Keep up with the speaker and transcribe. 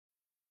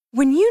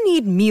When you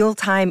need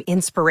mealtime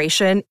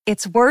inspiration,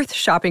 it's worth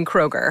shopping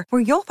Kroger,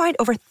 where you'll find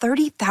over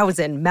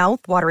 30,000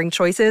 mouth-watering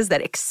choices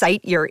that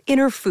excite your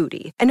inner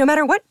foodie. And no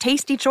matter what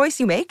tasty choice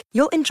you make,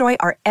 you'll enjoy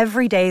our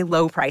everyday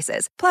low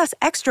prices, plus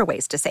extra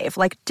ways to save,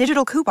 like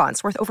digital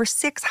coupons worth over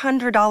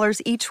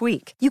 $600 each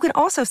week. You can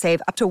also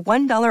save up to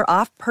 $1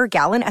 off per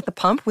gallon at the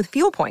pump with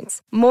fuel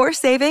points. More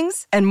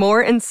savings and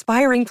more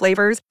inspiring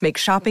flavors make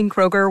shopping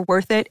Kroger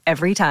worth it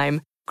every time.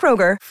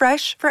 Kroger,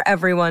 fresh for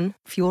everyone.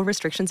 Fuel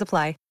restrictions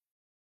apply.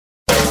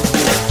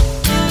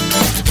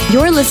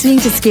 You're listening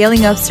to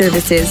Scaling Up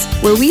Services,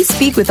 where we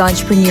speak with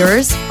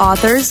entrepreneurs,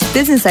 authors,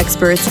 business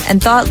experts,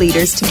 and thought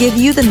leaders to give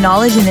you the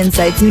knowledge and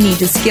insights you need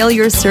to scale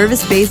your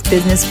service-based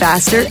business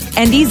faster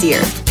and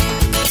easier.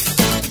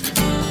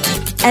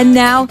 And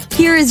now,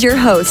 here is your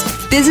host,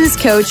 business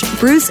coach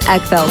Bruce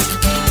Eckfeldt.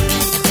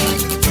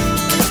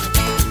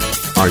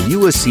 Are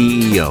you a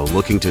CEO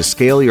looking to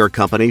scale your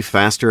company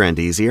faster and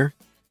easier?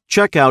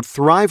 Check out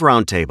Thrive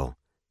Roundtable.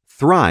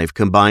 Thrive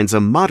combines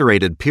a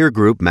moderated peer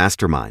group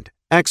mastermind,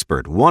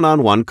 expert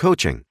one-on-one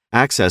coaching,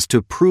 access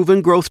to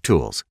proven growth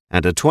tools,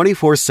 and a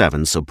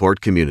 24/7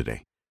 support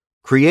community.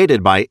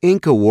 Created by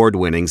Inc.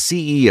 award-winning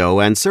CEO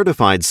and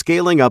certified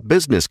scaling-up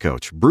business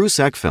coach Bruce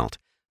Eckfeldt,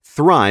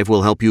 Thrive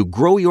will help you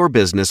grow your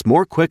business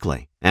more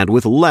quickly and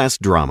with less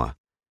drama.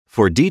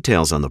 For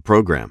details on the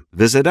program,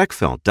 visit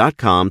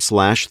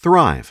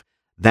eckfeldt.com/thrive.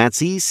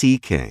 That's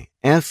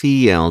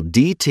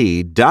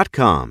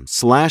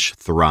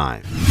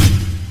ECKFELDT.com/thrive.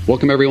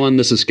 Welcome, everyone.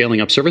 This is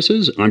Scaling Up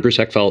Services. I'm Bruce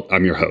Eckfeldt.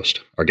 I'm your host.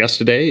 Our guest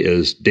today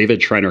is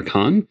David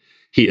Shriner-Cahn.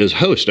 He is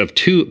host of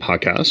two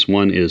podcasts.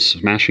 One is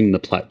Smashing the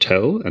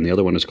Plateau, and the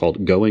other one is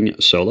called Going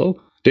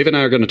Solo. David and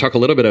I are going to talk a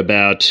little bit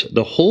about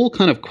the whole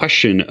kind of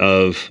question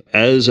of,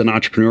 as an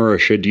entrepreneur,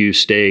 should you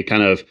stay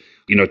kind of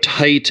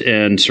tight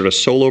and sort of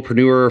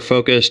solopreneur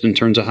focused in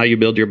terms of how you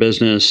build your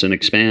business and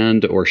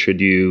expand, or should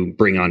you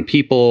bring on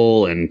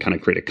people and kind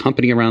of create a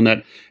company around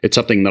that? It's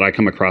something that I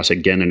come across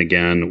again and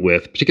again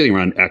with, particularly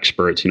around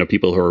experts,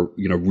 people who are,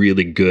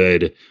 really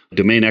good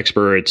domain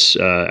experts,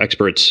 whether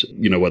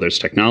it's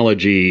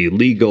technology,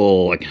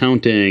 legal,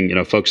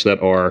 accounting, folks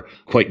that are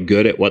quite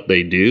good at what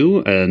they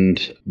do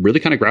and really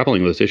kind of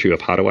grappling with this issue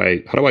of how do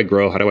I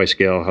grow? How do I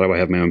scale? How do I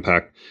have my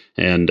impact?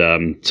 And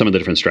some of the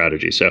different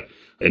strategies.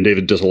 And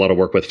David does a lot of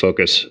work with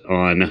focus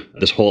on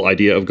this whole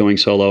idea of going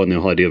solo and the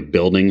whole idea of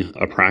building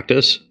a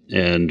practice.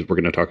 And we're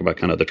going to talk about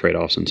kind of the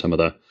trade-offs and some of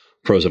the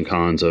pros and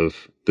cons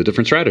of the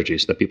different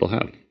strategies that people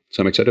have.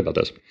 So I'm excited about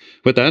this.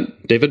 With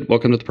that, David,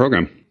 welcome to the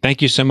program.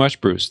 Thank you so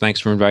much, Bruce. Thanks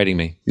for inviting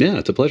me. Yeah,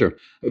 it's a pleasure.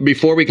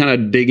 Before we kind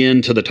of dig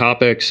into the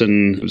topics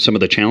and some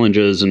of the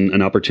challenges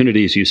and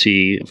opportunities you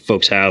see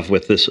folks have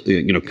with this,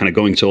 kind of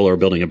going solo or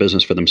building a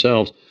business for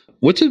themselves,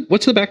 what's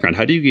the background?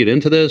 How do you get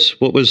into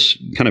this? What was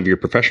kind of your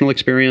professional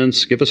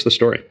experience? Give us the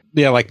story.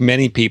 Yeah, like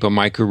many people,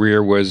 my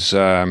career was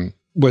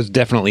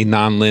definitely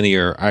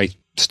nonlinear. I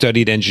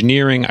studied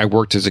engineering. I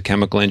worked as a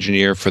chemical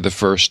engineer for the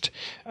first,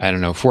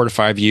 4 to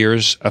 5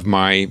 years of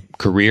my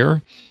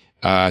career,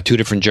 2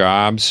 different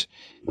jobs.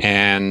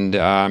 And,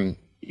 I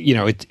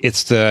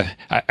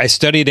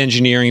studied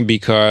engineering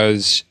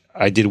because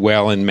I did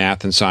well in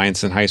math and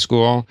science in high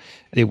school.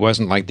 It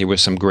wasn't like there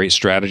was some great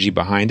strategy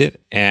behind it.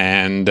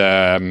 And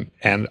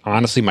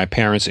honestly, my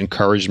parents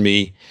encouraged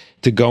me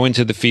to go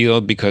into the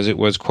field because it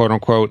was quote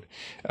unquote,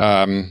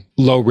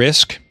 low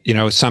risk,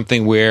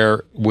 something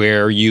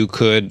where you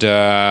could,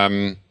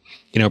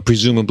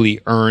 presumably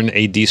earn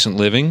a decent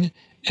living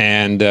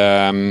and,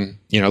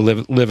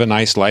 live a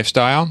nice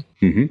lifestyle.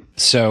 Mm-hmm.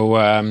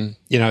 So,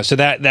 so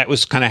that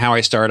was kind of how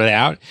I started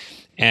out.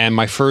 And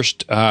my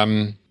first,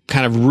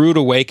 kind of rude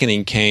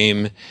awakening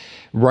came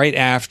right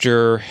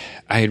after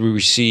I had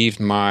received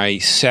my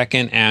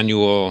second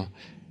annual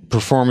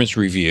performance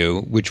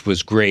review, which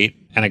was great.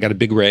 And I got a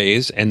big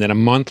raise. And then a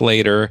month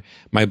later,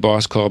 my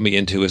boss called me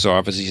into his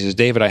office. He says,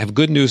 David, I have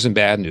good news and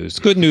bad news.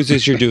 The good news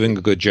is you're doing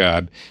a good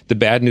job. The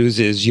bad news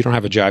is you don't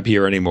have a job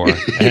here anymore.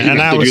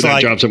 And I was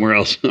like, job somewhere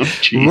else. Oh,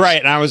 right.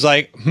 And I was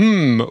like,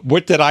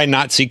 what did I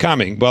not see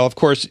coming? Well, of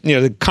course,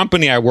 the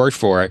company I worked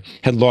for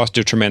had lost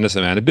a tremendous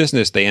amount of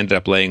business. They ended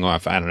up laying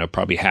off,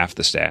 probably half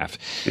the staff.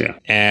 Yeah.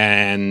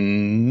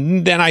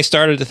 And then I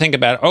started to think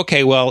about,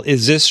 okay, well,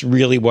 is this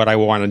really what I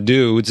want to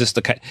do? Is this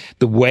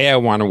the way I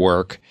want to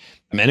work?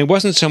 And it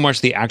wasn't so much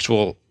the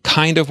actual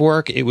kind of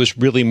work, it was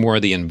really more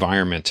the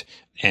environment.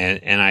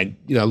 And I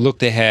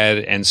looked ahead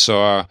and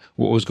saw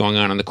what was going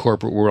on in the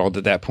corporate world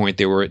at that point.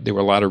 There were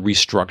a lot of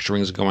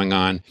restructurings going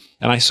on.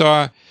 And I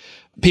saw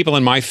people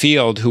in my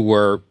field who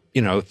were,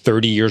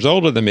 30 years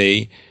older than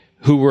me,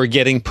 who were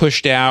getting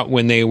pushed out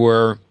when they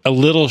were a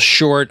little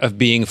short of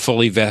being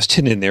fully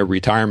vested in their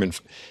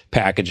retirement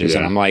packages. Yeah.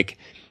 And I'm like,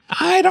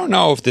 I don't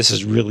know if this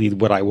is really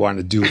what I want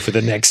to do for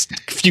the next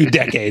few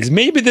decades.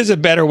 Maybe there's a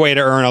better way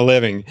to earn a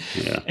living.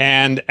 Yeah.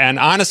 And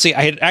honestly,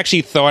 I had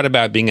actually thought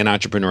about being an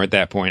entrepreneur at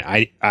that point.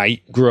 I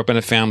grew up in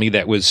a family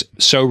that was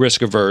so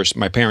risk averse.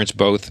 My parents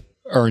both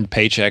earned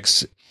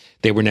paychecks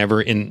They were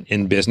never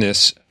in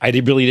business. I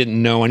really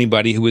didn't know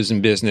anybody who was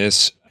in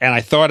business. And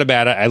I thought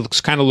about it. I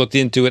kind of looked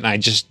into it, and I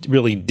just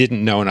really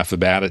didn't know enough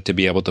about it to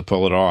be able to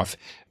pull it off.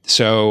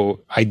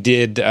 So I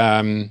did.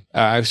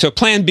 So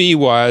plan B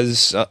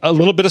was a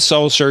little bit of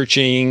soul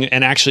searching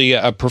and actually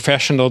a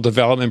professional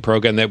development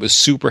program that was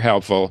super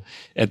helpful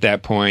at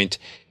that point.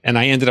 And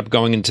I ended up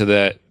going into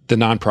the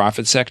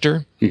nonprofit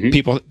sector.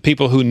 Mm-hmm.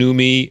 People who knew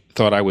me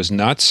thought I was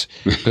nuts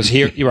because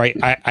here, right,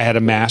 I had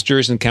a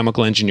master's in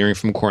chemical engineering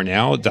from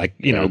Cornell, like,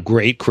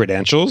 great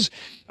credentials.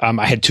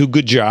 I had 2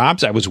 good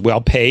jobs. I was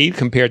well paid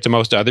compared to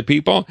most other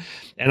people.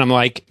 And I'm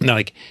like,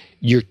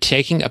 you're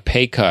taking a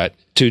pay cut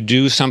to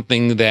do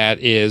something that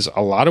is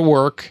a lot of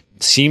work,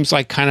 seems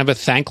like kind of a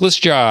thankless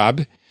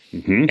job.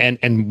 Mm-hmm.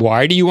 And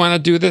why do you want to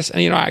do this?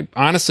 And, I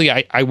honestly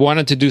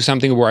wanted to do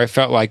something where I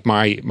felt like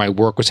my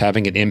work was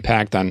having an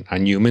impact on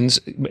humans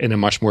in a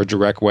much more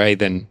direct way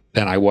than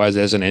I was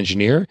as an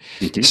engineer.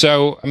 Mm-hmm.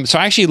 So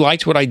I actually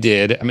liked what I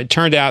did. It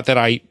turned out that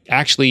I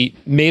actually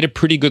made a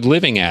pretty good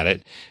living at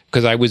it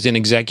because I was in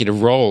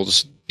executive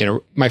roles.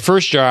 My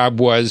first job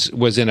was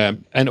in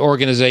an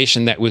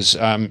organization that was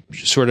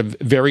sort of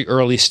very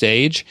early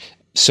stage.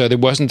 So there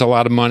wasn't a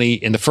lot of money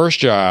in the first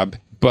job.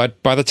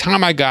 But by the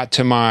time I got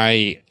to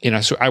my,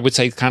 so I would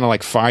say kind of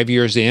like 5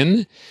 years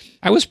in,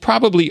 I was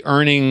probably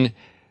earning,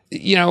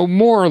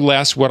 more or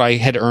less what I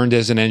had earned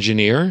as an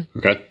engineer.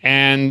 Okay.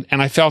 And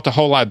I felt a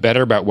whole lot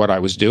better about what I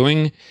was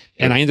doing.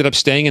 And I ended up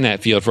staying in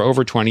that field for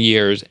over 20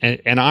 years.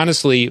 And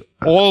honestly,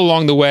 all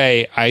along the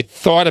way, I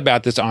thought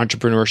about this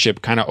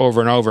entrepreneurship kind of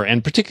over and over.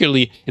 And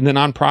particularly in the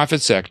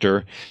nonprofit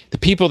sector, the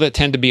people that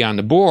tend to be on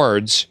the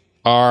boards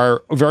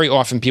are very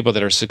often people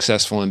that are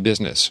successful in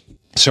business.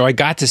 So I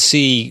got to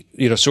see,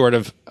 sort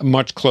of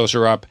much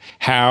closer up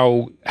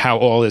how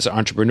all this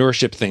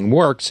entrepreneurship thing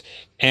works,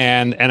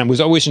 and I was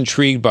always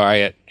intrigued by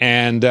it.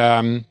 And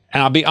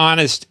I'll be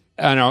honest,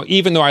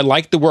 even though I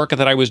liked the work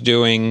that I was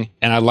doing,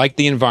 and I liked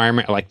the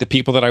environment, I liked the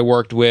people that I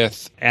worked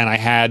with, and I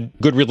had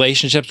good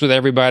relationships with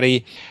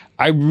everybody,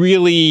 I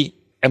really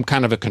am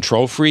kind of a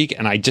control freak,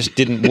 and I just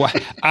didn't.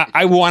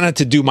 I wanted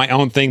to do my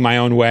own thing, my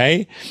own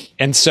way,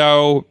 and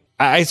so.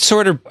 I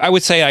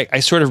would say I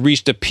sort of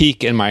reached a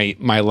peak in my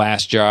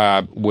last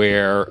job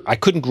where I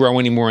couldn't grow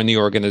anymore in the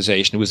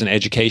organization. It was an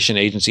education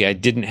agency. I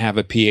didn't have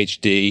a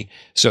PhD,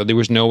 so there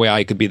was no way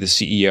I could be the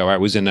CEO. I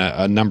was in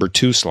a number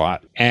 2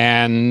 slot.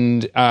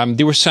 And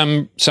there was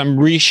some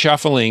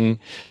reshuffling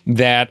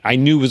that I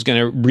knew was going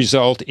to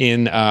result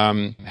in,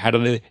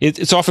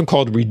 it's often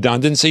called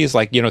redundancy. It's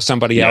like,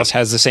 somebody else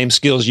has the same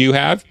skills you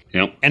have.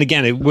 Yep. And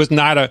again, it was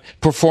not a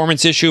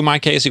performance issue in my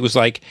case. It was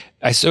like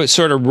I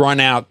sort of run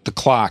out the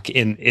clock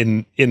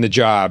in the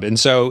job. And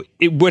so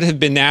it would have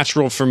been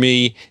natural for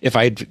me if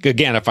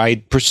I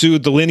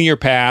pursued the linear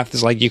path.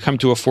 It's like you come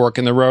to a fork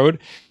in the road.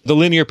 The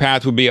linear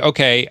path would be,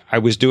 okay, I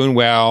was doing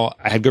well.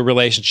 I had good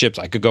relationships.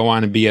 I could go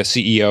on and be a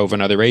CEO of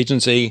another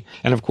agency.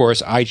 And of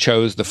course, I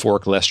chose the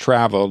fork less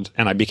traveled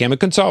and I became a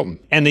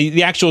consultant. And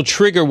the actual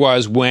trigger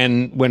was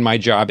when my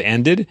job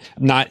ended.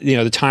 Not,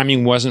 the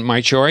timing wasn't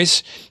my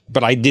choice,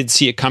 but I did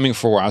see it coming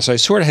for a while. So I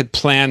sort of had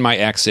planned my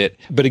exit.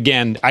 But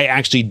again, I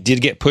actually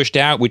did get pushed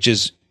out, which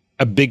is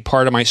a big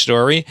part of my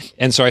story.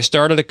 And so I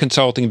started a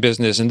consulting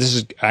business, and this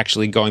is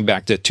actually going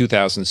back to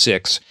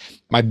 2006.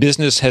 My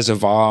business has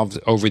evolved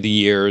over the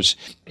years,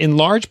 in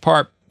large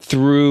part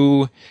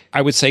through,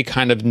 I would say,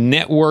 kind of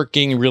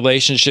networking,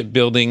 relationship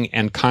building,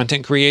 and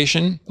content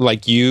creation.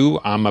 Like you,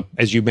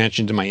 as you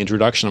mentioned in my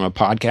introduction, I'm a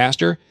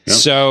podcaster. Yep.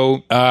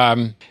 So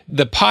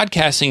the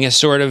podcasting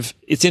is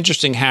it's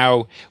interesting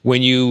how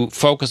when you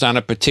focus on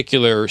a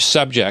particular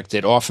subject,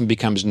 it often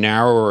becomes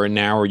narrower and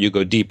narrower. You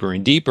go deeper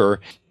and deeper.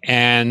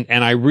 And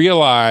I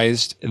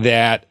realized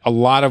that a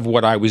lot of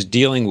what I was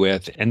dealing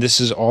with, and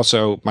this is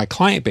also my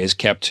client base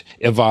kept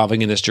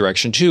evolving in this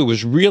direction too,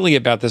 was really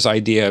about this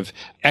idea of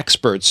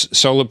experts,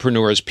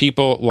 solopreneurs,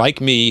 people like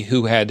me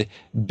who had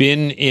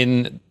been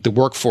in the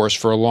workforce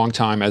for a long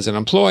time as an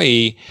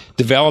employee,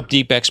 developed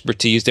deep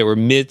expertise. They were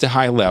mid to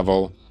high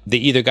level. They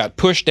either got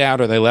pushed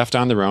out or they left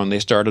on their own. They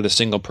started a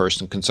single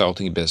person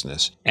consulting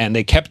business. And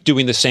they kept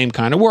doing the same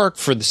kind of work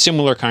for the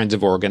similar kinds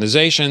of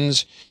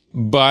organizations,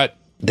 but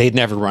they'd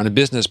never run a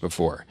business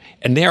before.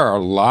 And there are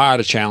a lot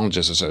of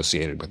challenges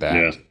associated with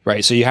that,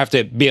 right? So you have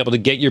to be able to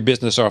get your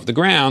business off the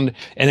ground.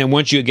 And then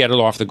once you get it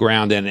off the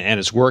ground and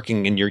it's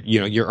working and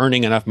you're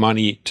earning enough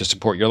money to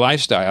support your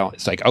lifestyle,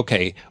 it's like,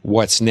 okay,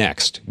 what's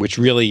next? Which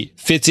really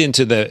fits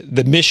into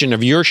the mission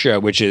of your show,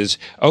 which is,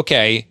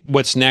 okay,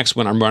 what's next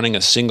when I'm running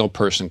a single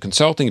person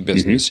consulting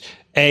business?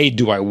 Mm-hmm.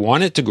 Do I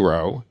want it to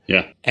grow?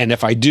 Yeah. And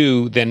if I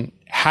do, then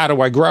how do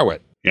I grow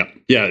it?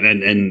 Yeah.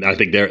 And I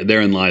think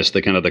therein lies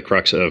the kind of the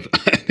crux of,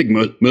 I think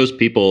most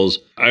people's,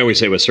 I always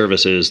say with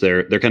services,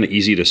 they're kind of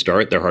easy to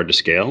start. They're hard to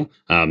scale.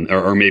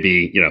 Or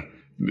maybe,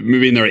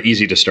 maybe they're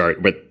easy to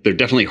start, but they're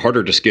definitely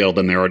harder to scale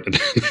than they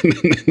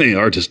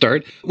are to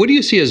start. What do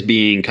you see as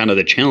being kind of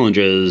the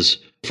challenges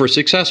for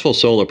successful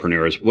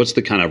solopreneurs? What's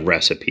the kind of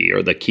recipe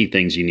or the key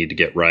things you need to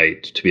get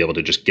right to be able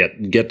to just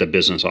get the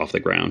business off the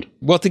ground?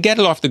 Well, to get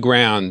it off the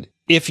ground,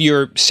 if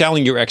you're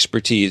selling your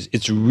expertise,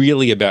 it's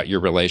really about your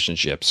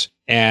relationships.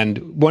 And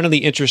one of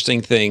the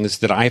interesting things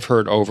that I've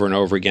heard over and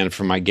over again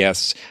from my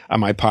guests on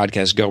my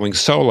podcast, Going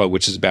Solo,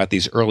 which is about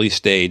these early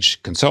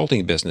stage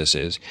consulting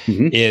businesses,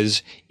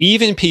 is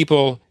even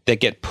people that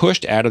get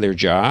pushed out of their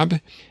job,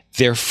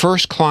 their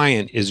first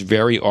client is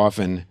very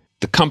often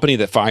the company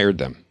that fired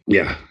them.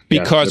 Yeah.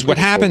 Because what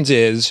happens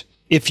is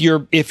if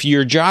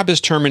your job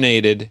is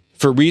terminated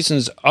for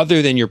reasons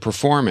other than your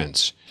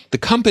performance, the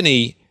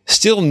company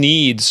still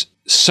needs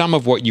some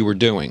of what you were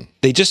doing.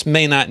 They just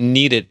may not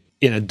need it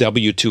in a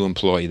W-2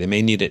 employee. They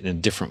may need it in a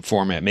different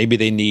format. Maybe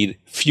they need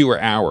fewer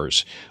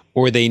hours,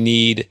 or they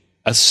need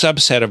a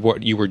subset of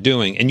what you were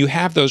doing. And you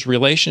have those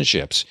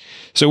relationships.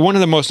 So one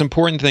of the most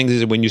important things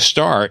is when you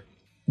start,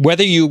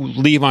 whether you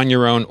leave on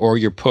your own or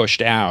you're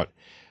pushed out,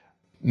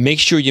 make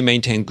sure you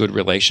maintain good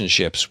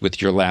relationships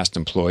with your last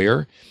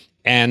employer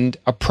and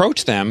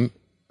approach them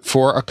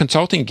for a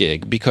consulting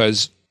gig,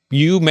 because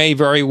you may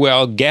very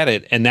well get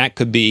it, and that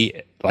could be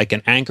like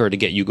an anchor to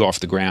get you off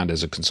the ground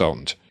as a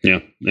consultant. Yeah.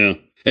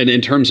 And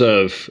in terms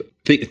of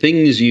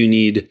things you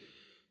need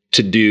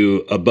to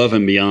do above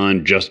and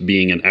beyond just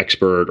being an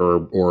expert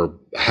or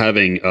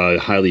having a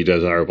highly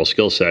desirable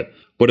skill set,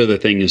 what are the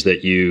things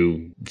that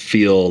you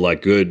feel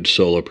like good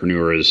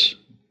solopreneurs,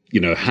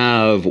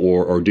 have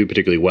or do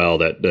particularly well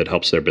that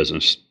helps their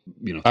business,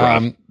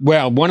 thrive?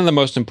 Well, one of the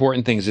most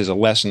important things is a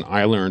lesson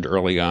I learned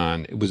early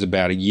on. It was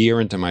about a year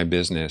into my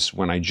business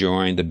when I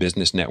joined a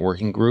business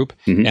networking group.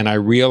 And I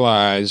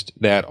realized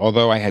that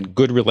although I had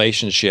good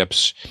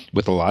relationships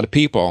with a lot of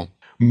people,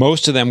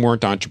 most of them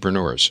weren't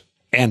entrepreneurs.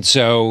 And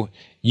so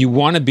you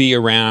want to be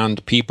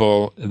around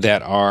people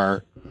that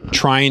are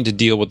trying to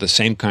deal with the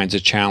same kinds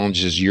of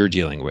challenges you're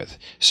dealing with.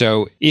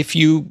 So if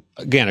you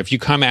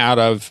come out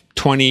of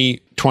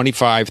 20,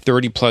 25,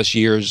 30 plus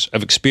years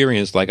of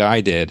experience like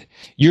I did,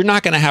 you're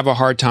not going to have a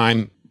hard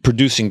time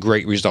producing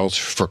great results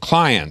for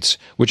clients.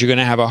 What you're going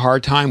to have a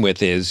hard time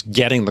with is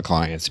getting the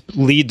clients,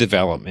 lead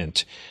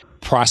development,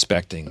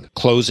 prospecting,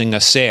 closing a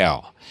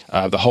sale,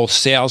 the whole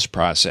sales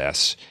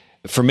process.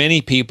 For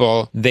many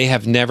people, they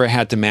have never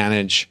had to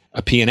manage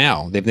a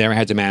P&L. They've never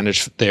had to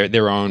manage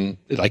their own,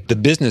 like the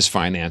business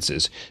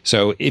finances.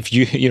 So if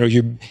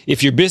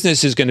if your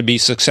business is going to be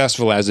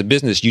successful as a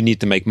business, you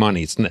need to make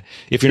money.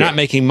 If you're not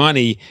making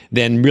money,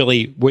 then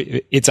really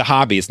it's a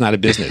hobby. It's not a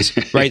business,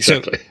 right?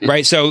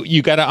 Exactly. So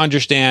you got to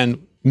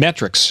understand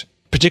metrics,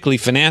 particularly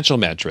financial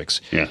metrics.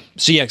 Yeah.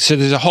 So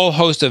there's a whole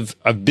host of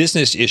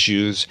business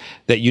issues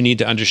that you need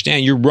to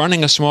understand. You're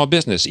running a small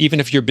business. Even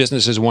if your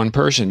business is one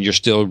person, you're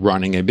still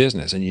running a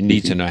business, and you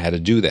need to know how to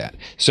do that.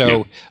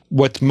 So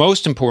what's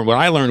most important, what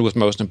I learned was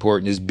most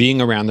important, is being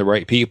around the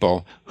right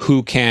people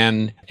who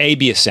can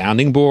be a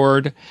sounding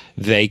board.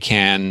 They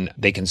can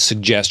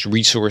suggest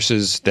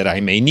resources that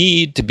I may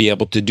need to be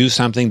able to do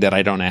something that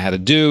I don't know how to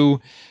do.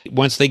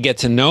 Once they get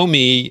to know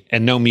me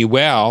and know me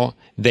well,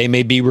 they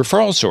may be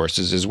referral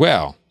sources as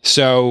well.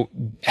 So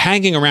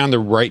hanging around the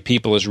right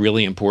people is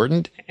really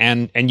important.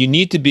 And you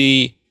need to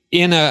be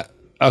in a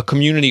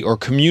community or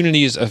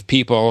communities of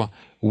people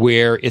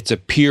where it's a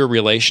peer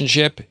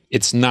relationship.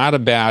 It's not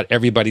about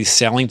everybody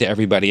selling to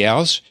everybody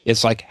else.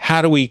 It's like,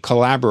 how do we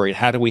collaborate?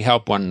 How do we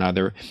help one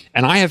another?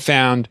 And I have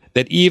found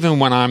that even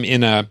when I'm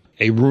in a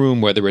room,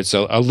 whether it's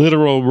a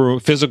literal room,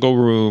 physical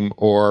room,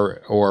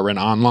 or an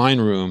online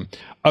room,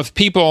 of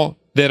people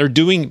that are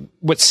doing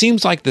what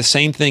seems like the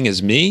same thing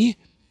as me,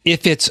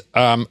 if it's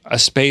a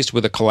space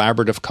with a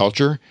collaborative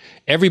culture,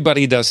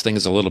 everybody does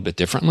things a little bit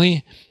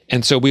differently.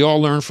 And so we all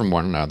learn from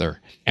one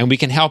another, and we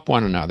can help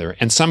one another.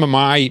 And some of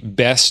my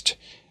best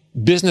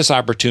business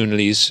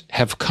opportunities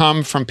have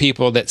come from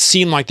people that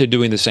seem like they're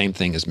doing the same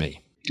thing as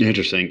me.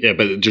 Interesting. Yeah,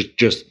 but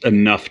just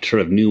enough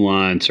sort of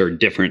nuance or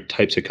different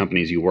types of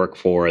companies you work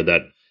for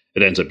that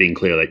it ends up being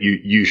clear that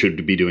you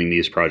should be doing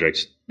these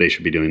projects, they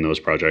should be doing those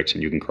projects,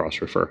 and you can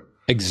cross-refer.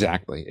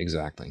 Exactly.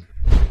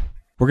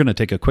 We're going to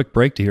take a quick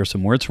break to hear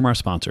some words from our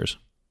sponsors.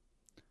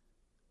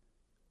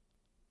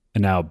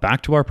 And now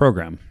back to our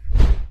program.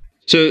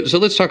 So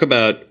let's talk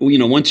about,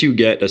 once you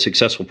get a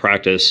successful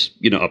practice,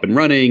 up and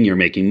running, you're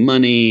making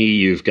money,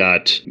 you've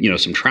got,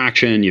 some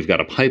traction, you've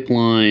got a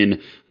pipeline.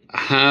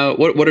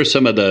 What are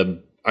some of the,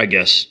 I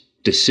guess,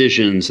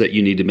 decisions that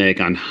you need to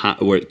make on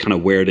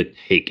where to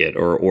take it,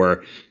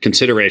 or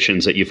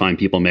considerations that you find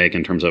people make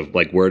in terms of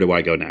like, where do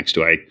I go next?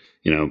 Do I,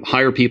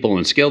 hire people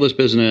and scale this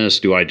business?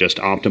 Do I just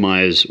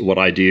optimize what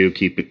I do,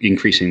 keep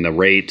increasing the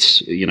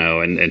rates,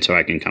 and so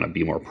I can kind of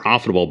be more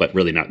profitable, but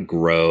really not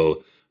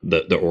grow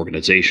the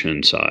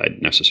organization side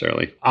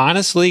necessarily?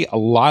 Honestly, a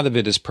lot of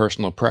it is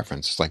personal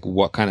preference. It's like,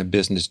 what kind of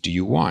business do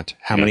you want?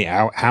 How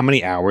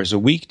many hours a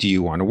week do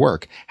you want to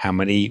work? How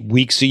many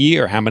weeks a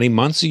year? How many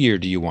months a year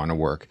do you want to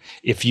work?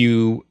 If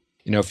you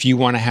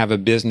want to have a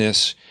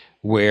business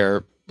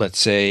where, let's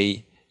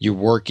say, you're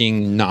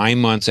working 9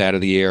 months out of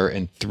the year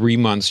and 3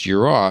 months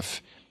you're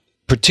off,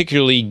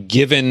 particularly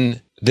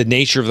given the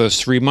nature of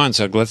those 3 months,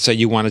 like let's say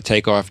you want to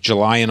take off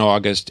July and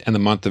August and the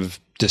month of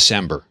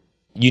December.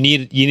 You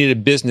need a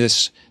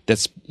business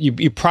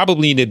you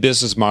probably need a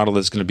business model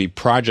that's going to be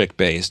project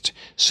based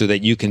so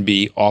that you can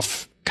be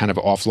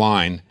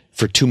offline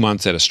for 2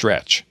 months at a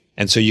stretch.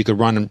 And so you could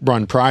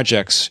run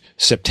projects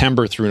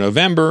September through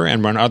November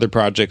and run other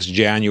projects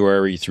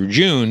January through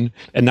June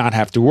and not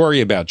have to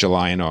worry about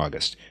July and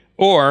August.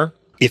 Or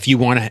if you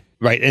want to,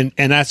 right,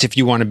 and that's if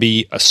you want to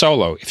be a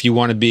solo. If you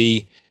want to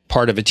be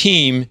part of a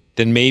team,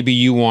 then maybe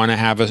you want to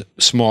have a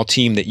small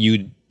team that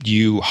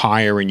you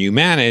hire and you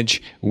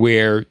manage,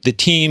 where the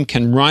team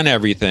can run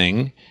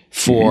everything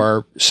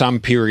for some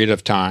period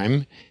of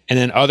time, and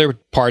then other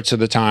parts of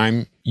the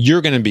time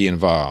you're going to be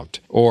involved,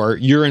 or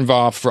you're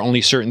involved for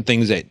only certain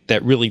things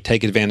that really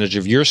take advantage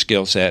of your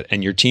skill set,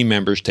 and your team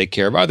members take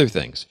care of other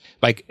things.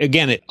 Like,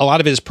 again, a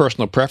lot of it is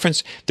personal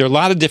preference. There are a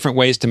lot of different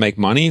ways to make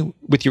money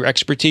with your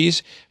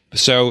expertise.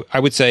 So I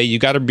would say you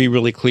got to be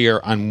really clear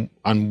on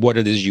what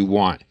it is you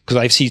want. Because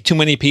I see too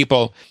many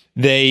people,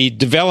 they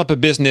develop a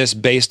business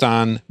based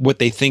on what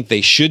they think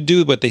they should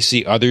do, what they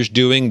see others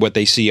doing,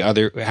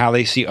 how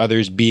they see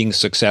others being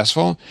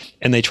successful,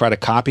 and they try to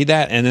copy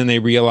that, and then they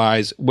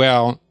realize,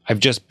 well, I've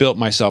just built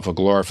myself a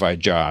glorified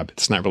job.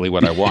 It's not really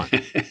what I want.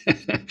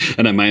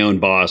 And I'm my own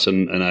boss,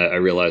 and I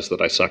realize that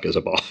I suck as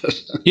a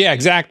boss. Yeah,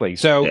 exactly.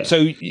 So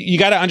you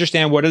got to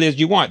understand what it is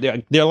you want. There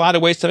are a lot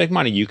of ways to make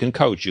money. You can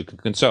coach, you can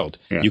consult,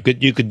 you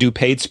could do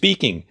paid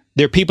speaking.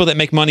 There are people that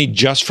make money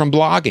just from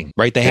blogging,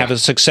 right? They have a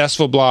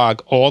successful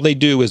blog. All they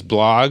do is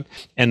blog,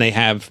 and they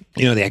have,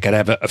 they got to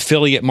have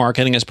affiliate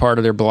marketing as part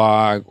of their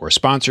blog, or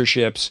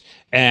sponsorships.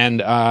 And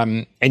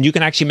you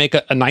can actually make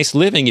a nice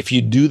living if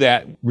you do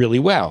that really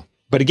well.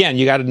 But again,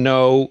 you got to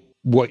know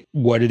what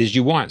it is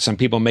you want. Some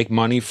people make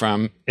money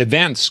from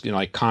events,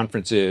 like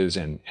conferences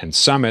and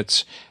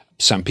summits.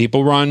 Some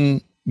people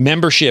run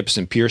memberships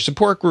and peer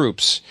support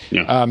groups.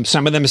 Yeah.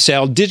 Some of them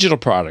sell digital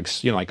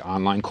products, like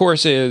online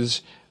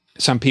courses.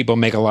 Some people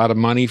make a lot of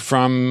money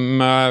from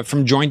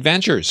joint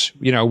ventures,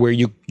 where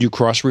you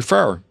cross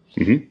refer.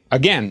 Mm-hmm.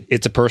 Again,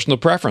 it's a personal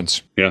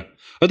preference. Yeah.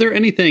 Are there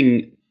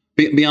anything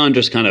beyond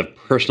just kind of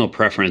personal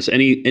preference?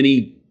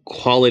 Any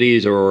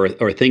qualities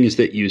or things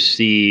that you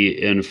see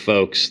in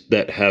folks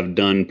that have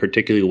done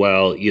particularly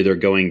well, either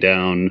going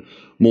down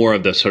more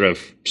of the sort of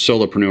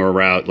solopreneur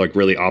route, like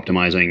really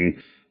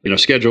optimizing,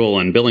 schedule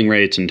and billing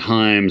rates and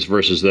times,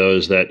 versus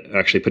those that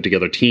actually put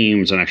together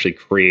teams and actually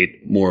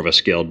create more of a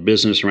scaled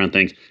business around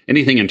things?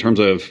 Anything in terms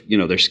of,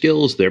 their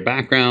skills, their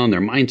background, their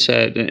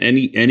mindset,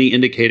 any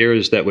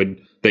indicators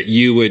that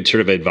you would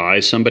sort of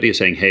advise somebody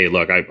saying, hey,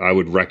 look, I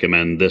would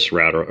recommend this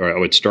route, or I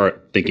would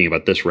start thinking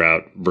about this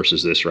route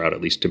versus this route,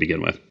 at least to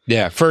begin with?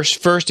 Yeah.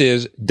 First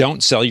is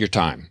don't sell your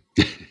time.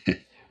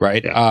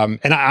 Right. Yeah.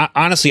 And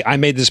honestly, I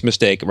made this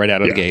mistake right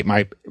out of the gate.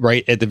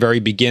 Right at the very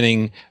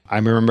beginning, I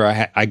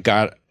remember I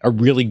got a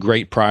really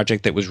great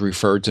project that was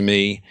referred to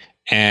me,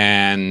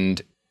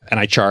 and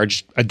I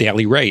charged a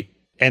daily rate,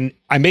 and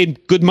I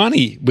made good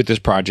money with this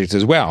project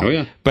as well. Oh,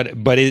 yeah.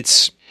 But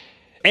it's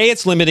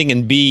limiting,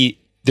 and B,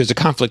 there's a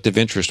conflict of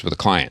interest with the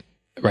client,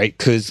 right?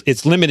 Because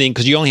it's limiting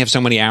because you only have so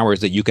many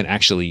hours that you can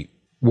actually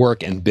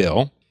work and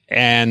bill.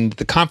 And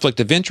the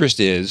conflict of interest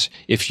is,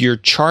 if you're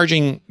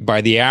charging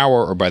by the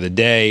hour or by the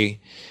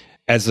day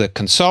as a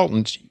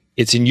consultant,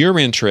 it's in your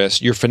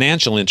interest, your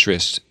financial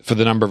interest, for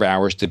the number of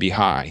hours to be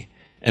high.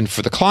 And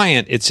for the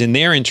client, it's in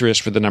their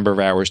interest for the number of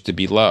hours to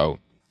be low.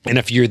 And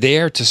if you're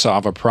there to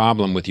solve a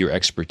problem with your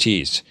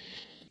expertise,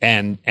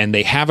 and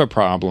they have a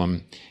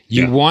problem,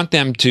 you want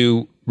them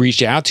to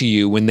reach out to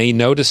you when they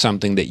notice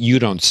something that you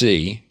don't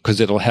see,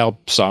 because it'll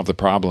help solve the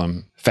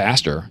problem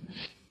faster.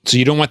 So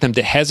you don't want them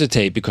to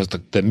hesitate because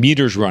the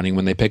meter's running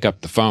when they pick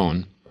up the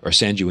phone or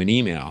send you an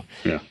email.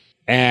 Yeah.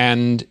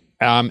 And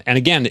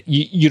again,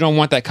 you don't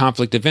want that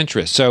conflict of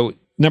interest. So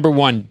number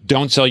one,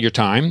 don't sell your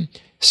time,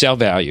 sell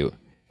value.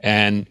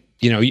 And,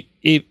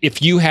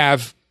 if you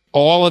have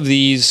all of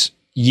these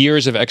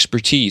years of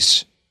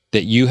expertise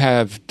that you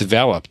have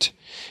developed,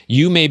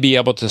 you may be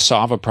able to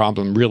solve a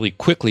problem really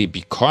quickly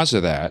because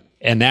of that.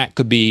 And that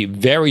could be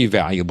very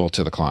valuable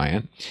to the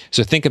client.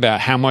 So think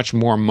about how much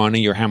more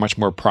money or how much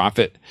more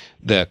profit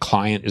the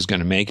client is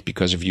going to make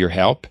because of your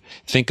help.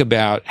 Think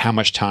about how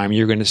much time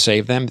you're going to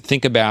save them.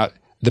 Think about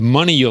the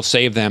money you'll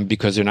save them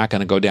because they're not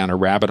going to go down a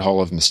rabbit hole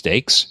of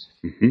mistakes.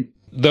 Mm-hmm.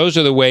 Those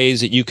are the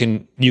ways that you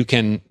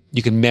can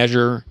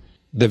measure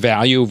the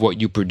value of what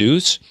you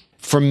produce.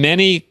 For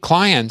many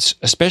clients,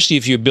 especially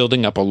if you're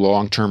building up a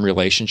long-term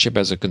relationship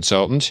as a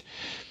consultant,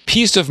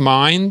 peace of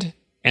mind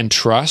and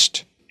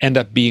trust end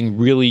up being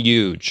really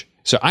huge.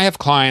 So I have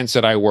clients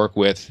that I've worked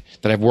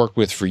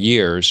with for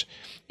years,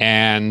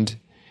 and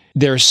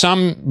there are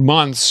some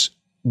months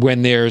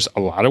when there's a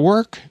lot of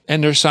work,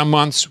 and there's some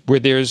months where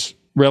there's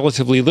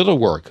relatively little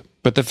work.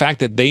 But the fact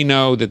that they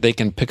know that they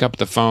can pick up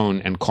the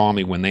phone and call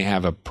me when they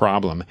have a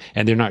problem,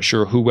 and they're not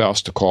sure who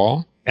else to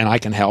call, and I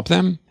can help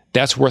them,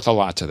 that's worth a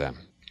lot to them.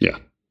 Yeah.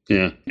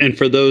 Yeah. And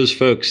for those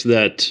folks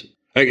that,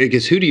 I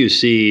guess, who do you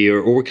see,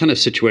 or what kind of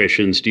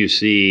situations do you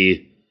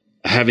see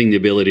having the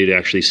ability to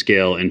actually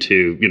scale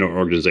into, an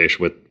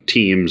organization with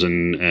teams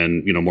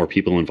and more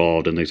people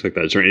involved and things like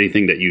that. Is there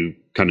anything that you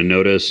kind of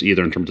notice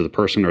either in terms of the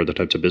person or the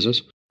types of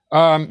business?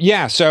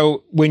 Yeah.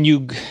 So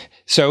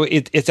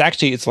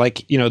it's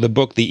like, the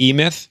book, The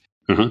E-Myth.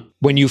 Uh-huh.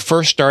 When you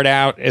first start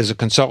out as a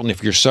consultant,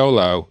 if you're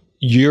solo,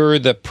 you're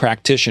the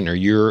practitioner.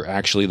 You're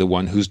actually the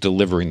one who's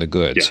delivering the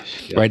goods,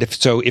 right?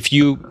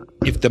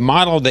 If the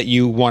model that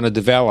you want to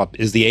develop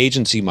is the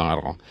agency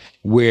model,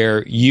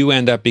 where you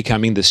end up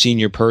becoming the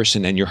senior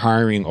person and you're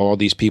hiring all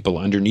these people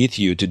underneath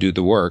you to do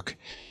the work,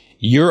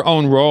 your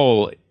own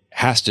role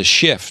has to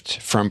shift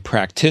from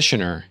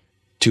practitioner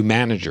to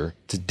manager.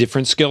 It's a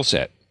different skill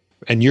set.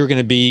 And you're going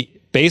to be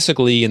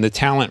basically in the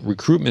talent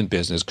recruitment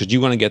business because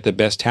you want to get the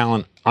best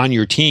talent on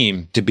your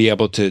team to be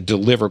able to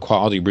deliver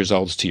quality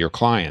results to your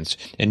clients.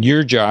 And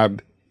your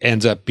job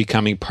ends up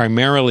becoming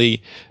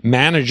primarily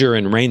manager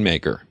and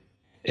rainmaker.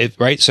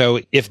 Right?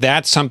 So if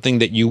that's something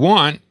that you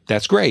want,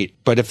 that's great.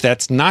 But if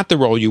that's not the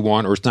role you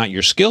want or it's not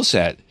your skill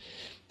set,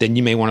 then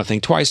you may want to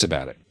think twice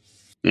about it.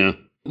 Yeah.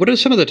 What are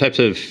some of the types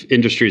of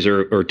industries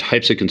or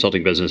types of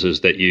consulting businesses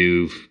that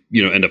you've,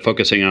 end up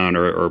focusing on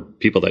or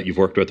people that you've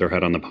worked with or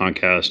had on the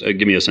podcast?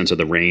 Give me a sense of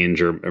the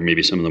range or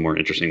maybe some of the more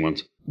interesting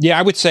ones. Yeah,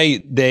 I would say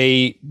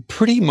they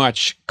pretty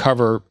much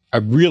cover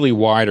a really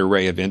wide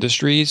array of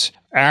industries.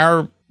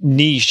 Our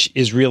niche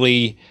is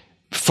really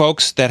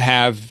folks that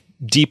have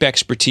deep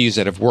expertise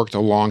that have worked a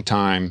long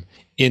time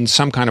in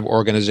some kind of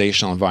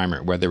organizational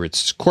environment, whether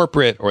it's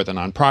corporate or the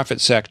nonprofit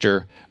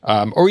sector,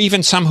 or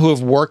even some who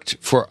have worked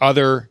for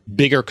other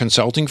bigger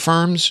consulting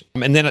firms.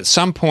 And then at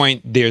some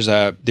point, there's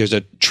a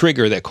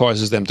trigger that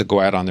causes them to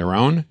go out on their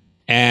own.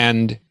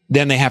 And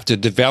then they have to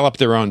develop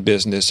their own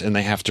business and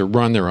they have to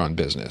run their own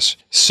business.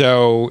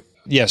 So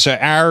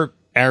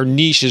our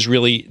niche is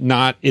really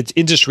it's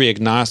industry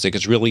agnostic.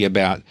 It's really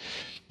about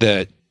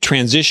the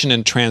transition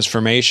and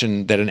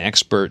transformation that an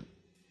expert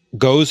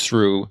goes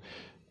through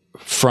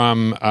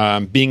from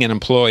being an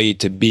employee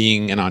to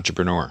being an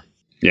entrepreneur.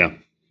 Yeah.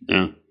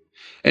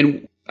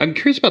 And I'm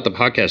curious about the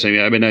podcast.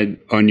 I mean,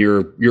 on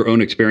your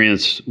own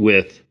experience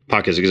with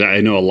podcasts, because I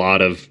know a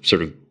lot of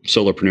sort of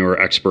solopreneur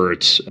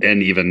experts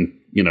and even,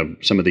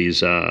 some of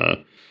these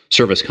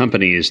service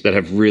companies that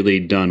have really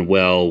done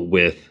well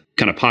with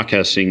kind of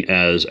podcasting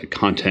as a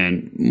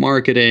content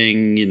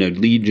marketing,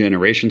 lead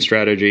generation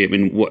strategy. I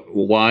mean,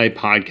 why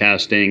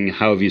podcasting?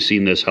 How have you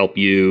seen this help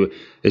you?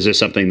 Is this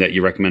something that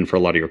you recommend for a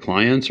lot of your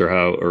clients or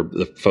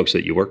the folks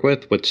that you work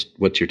with?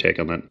 What's your take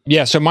on that?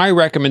 Yeah. So my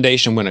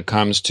recommendation when it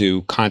comes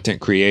to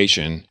content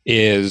creation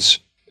is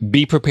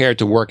be prepared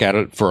to work at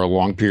it for a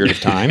long period of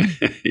time.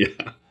 Yeah.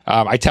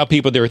 I tell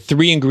people there are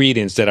 3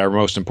 ingredients that are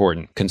most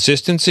important: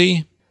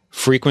 consistency,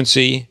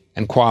 frequency,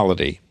 and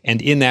quality.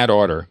 And in that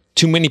order.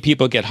 Too many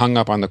people get hung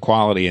up on the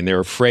quality and they're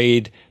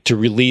afraid to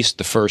release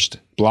the first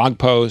blog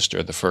post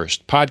or the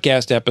first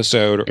podcast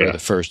episode or the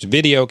first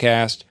video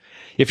cast.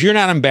 If you're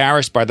not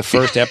embarrassed by the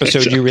first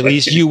episode you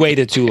released, you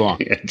waited too long.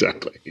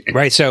 Exactly.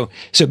 Right. So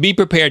be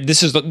prepared.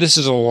 This is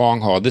a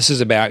long haul. This is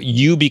about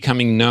you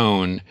becoming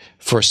known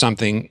for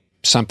something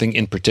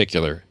in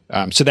particular.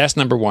 So that's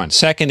number one.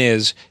 Second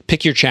is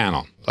pick your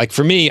channel. Like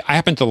for me, I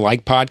happen to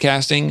like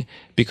podcasting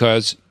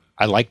because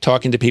I like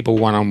talking to people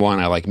one-on-one.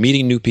 I like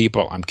meeting new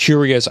people. I'm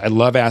curious. I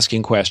love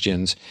asking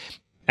questions.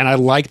 And I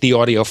like the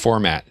audio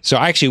format. So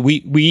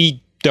actually,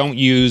 we don't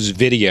use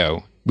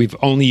video. We've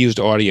only used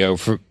audio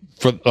for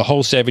the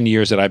whole 7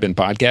 years that I've been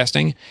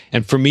podcasting.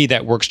 And for me,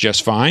 that works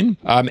just fine.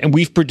 And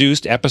we've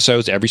produced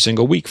episodes every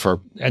single week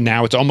and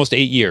now it's almost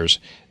 8 years.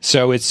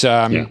 So it's,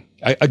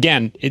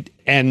 again,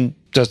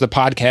 does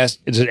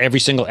every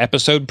single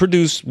episode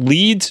produce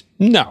leads?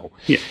 No.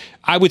 Yeah.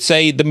 I would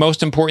say the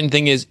most important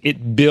thing is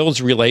it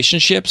builds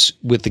relationships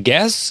with the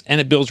guests and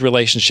it builds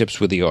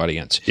relationships with the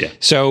audience. Yeah.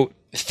 So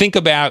think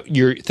about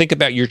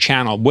your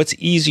channel. What's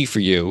easy for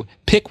you?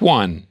 Pick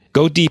one.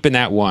 Go deep in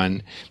that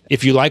one.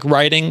 If you like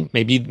writing,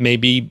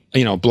 maybe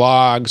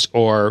blogs,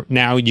 or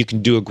now you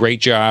can do a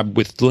great job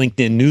with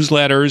LinkedIn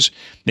newsletters.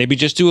 Maybe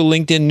just do a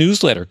LinkedIn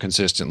newsletter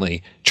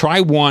consistently. Try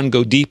one,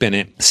 go deep in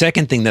it.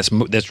 Second thing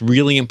that's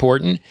really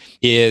important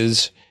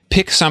is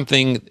pick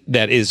something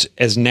that is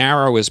as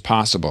narrow as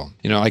possible.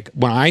 Like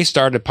when I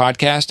started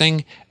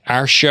podcasting,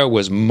 our show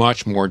was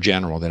much more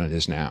general than it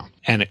is now.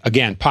 And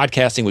again,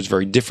 podcasting was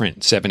very different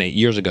 7-8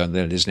 years ago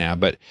than it is now.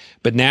 But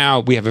now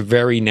we have a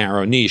very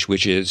narrow niche,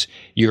 which is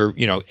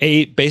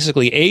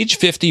basically age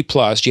 50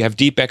 plus, you have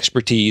deep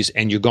expertise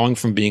and you're going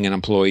from being an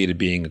employee to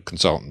being a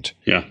consultant.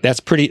 Yeah.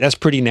 That's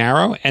pretty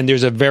narrow. And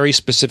there's a very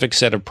specific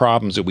set of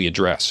problems that we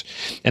address.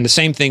 And the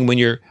same thing when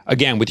you're,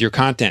 again, with your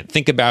content,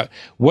 think about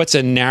what's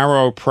a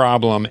narrow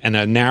problem and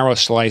a narrow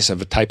slice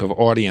of a type of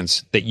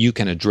audience that you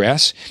can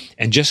address,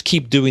 and just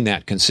keep doing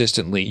that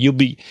consistently.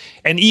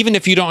 And even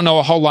if you don't know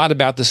a whole lot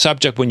about the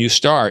subject when you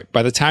start,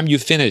 by the time you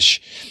finish,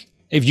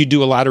 if you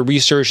do a lot of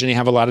research and you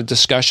have a lot of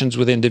discussions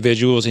with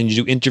individuals and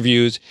you do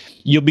interviews,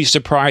 you'll be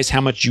surprised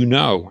how much you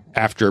know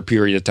after a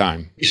period of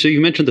time. So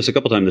you mentioned this a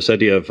couple of times, this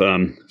idea of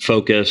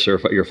focus, or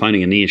you're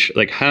finding a niche.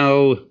 Like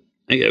how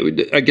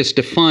I guess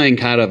define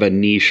kind of a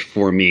niche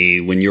for me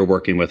when you're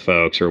working with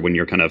folks or when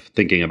you're kind of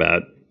thinking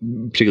about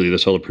particularly the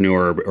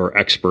solopreneur or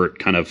expert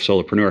kind of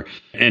solopreneur,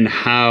 and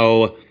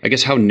how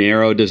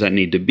narrow does that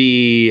need to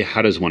be?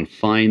 How does one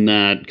find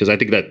that? Because I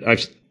think that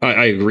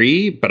I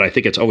agree, but I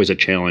think it's always a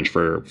challenge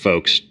for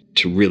folks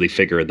to really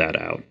figure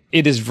that out.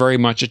 It is very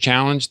much a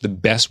challenge. The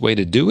best way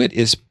to do it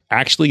is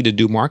actually to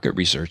do market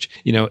research.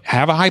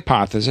 Have a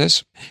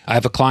hypothesis. I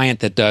have a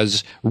client that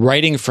does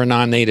writing for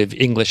non-native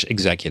English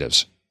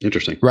executives.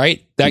 Interesting.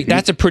 Right?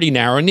 That's a pretty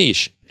narrow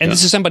niche. And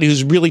this is somebody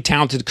who's really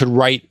talented, could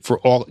write for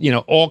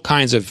all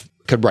kinds of,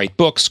 could write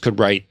books, could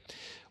write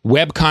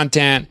web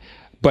content.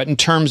 But in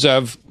terms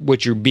of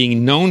what you're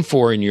being known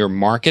for in your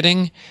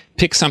marketing,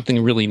 pick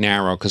something really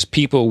narrow because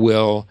people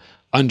will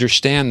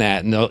understand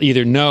that and they'll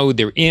either know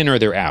they're in or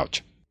they're out.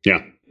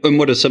 Yeah. And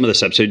what are some of the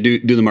steps? So do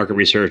the market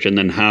research, and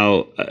then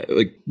how,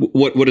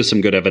 what is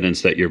some good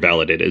evidence that you're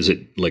validated? Is it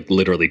like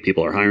literally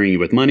people are hiring you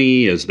with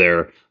money? Is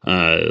there,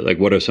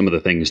 what are some of the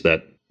things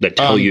that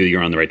tell you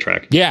you're on the right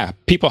track? Yeah.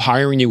 People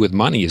hiring you with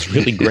money is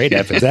really great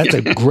evidence. That's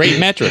a great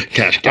metric.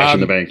 Cash in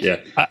the bank.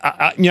 Yeah.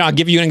 I'll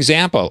give you an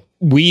example.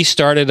 We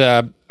started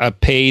a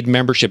paid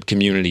membership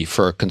community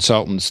for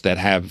consultants that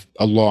have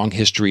a long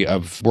history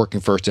of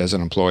working first as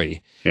an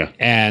employee. Yeah.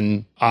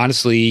 And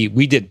honestly,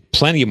 we did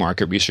plenty of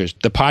market research.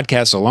 The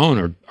podcasts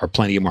alone are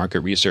plenty of market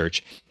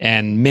research.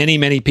 And many,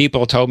 many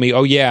people told me,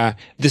 oh, yeah,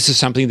 this is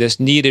something that's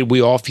needed. We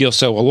all feel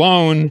so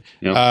alone.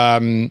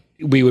 Yep.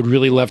 We would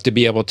really love to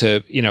be able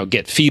to,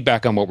 get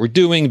feedback on what we're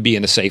doing, be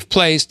in a safe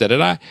place,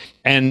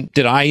 And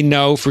did I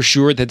know for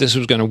sure that this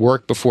was going to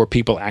work before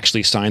people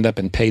actually signed up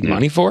and paid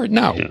money for it?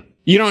 No. Yeah.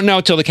 You don't know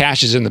till the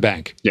cash is in the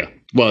bank. Yeah.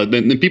 Well,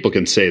 then people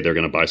can say they're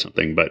going to buy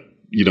something, but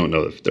you don't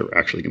know if they're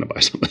actually going to buy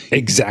something.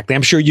 Exactly.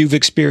 I'm sure you've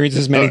experienced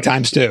this many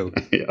times too.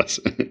 Yes.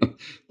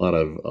 a lot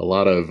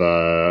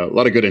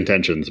of good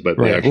intentions, but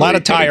right. A lot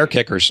of tire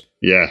kickers.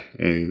 Yeah,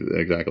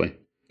 exactly.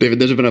 David,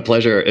 this has been a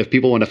pleasure. If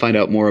people want to find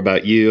out more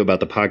about you,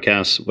 about the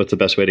podcast, what's the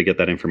best way to get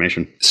that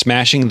information?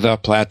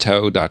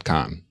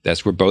 smashingtheplateau.com.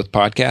 That's where both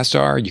podcasts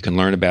are. You can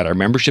learn about our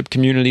membership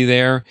community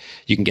there.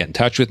 You can get in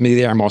touch with me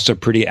there. I'm also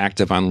pretty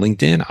active on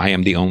LinkedIn. I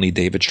am the only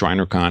David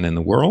Schreiner-Kahn in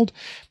the world.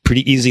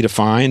 Pretty easy to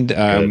find.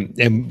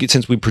 And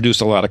since we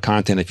produce a lot of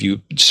content, if you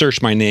search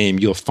my name,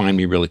 you'll find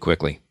me really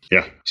quickly.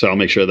 Yeah. So I'll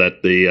make sure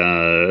that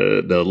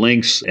the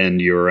links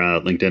and your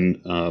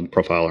LinkedIn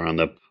profile are on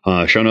the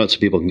show notes so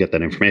people can get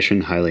that information.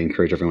 Highly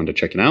encourage everyone to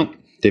check it out.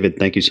 David,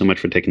 thank you so much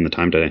for taking the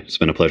time today. It's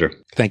been a pleasure.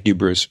 Thank you,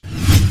 Bruce.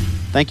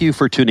 Thank you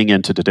for tuning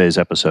in to today's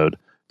episode.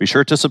 Be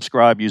sure to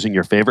subscribe using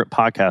your favorite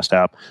podcast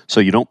app so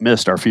you don't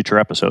miss our future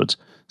episodes.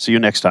 See you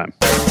next time.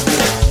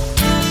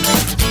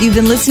 You've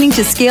been listening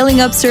to Scaling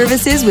Up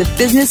Services with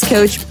business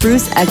coach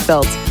Bruce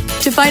Eckfeldt.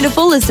 To find a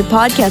full list of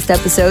podcast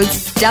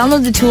episodes,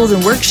 download the tools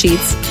and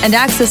worksheets, and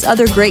access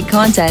other great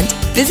content,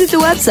 visit the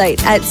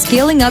website at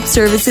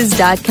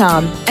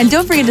scalingupservices.com. And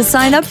don't forget to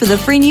sign up for the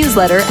free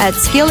newsletter at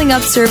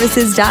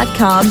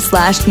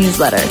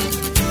scalingupservices.com/newsletter.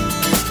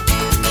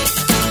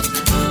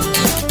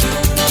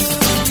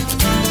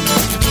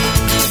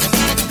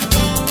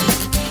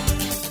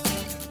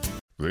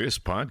 This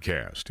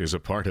podcast is a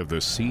part of the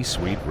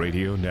C-Suite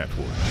Radio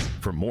Network.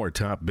 For more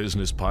top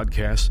business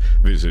podcasts,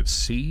 visit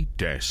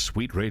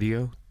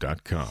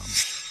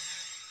c-suiteradio.com.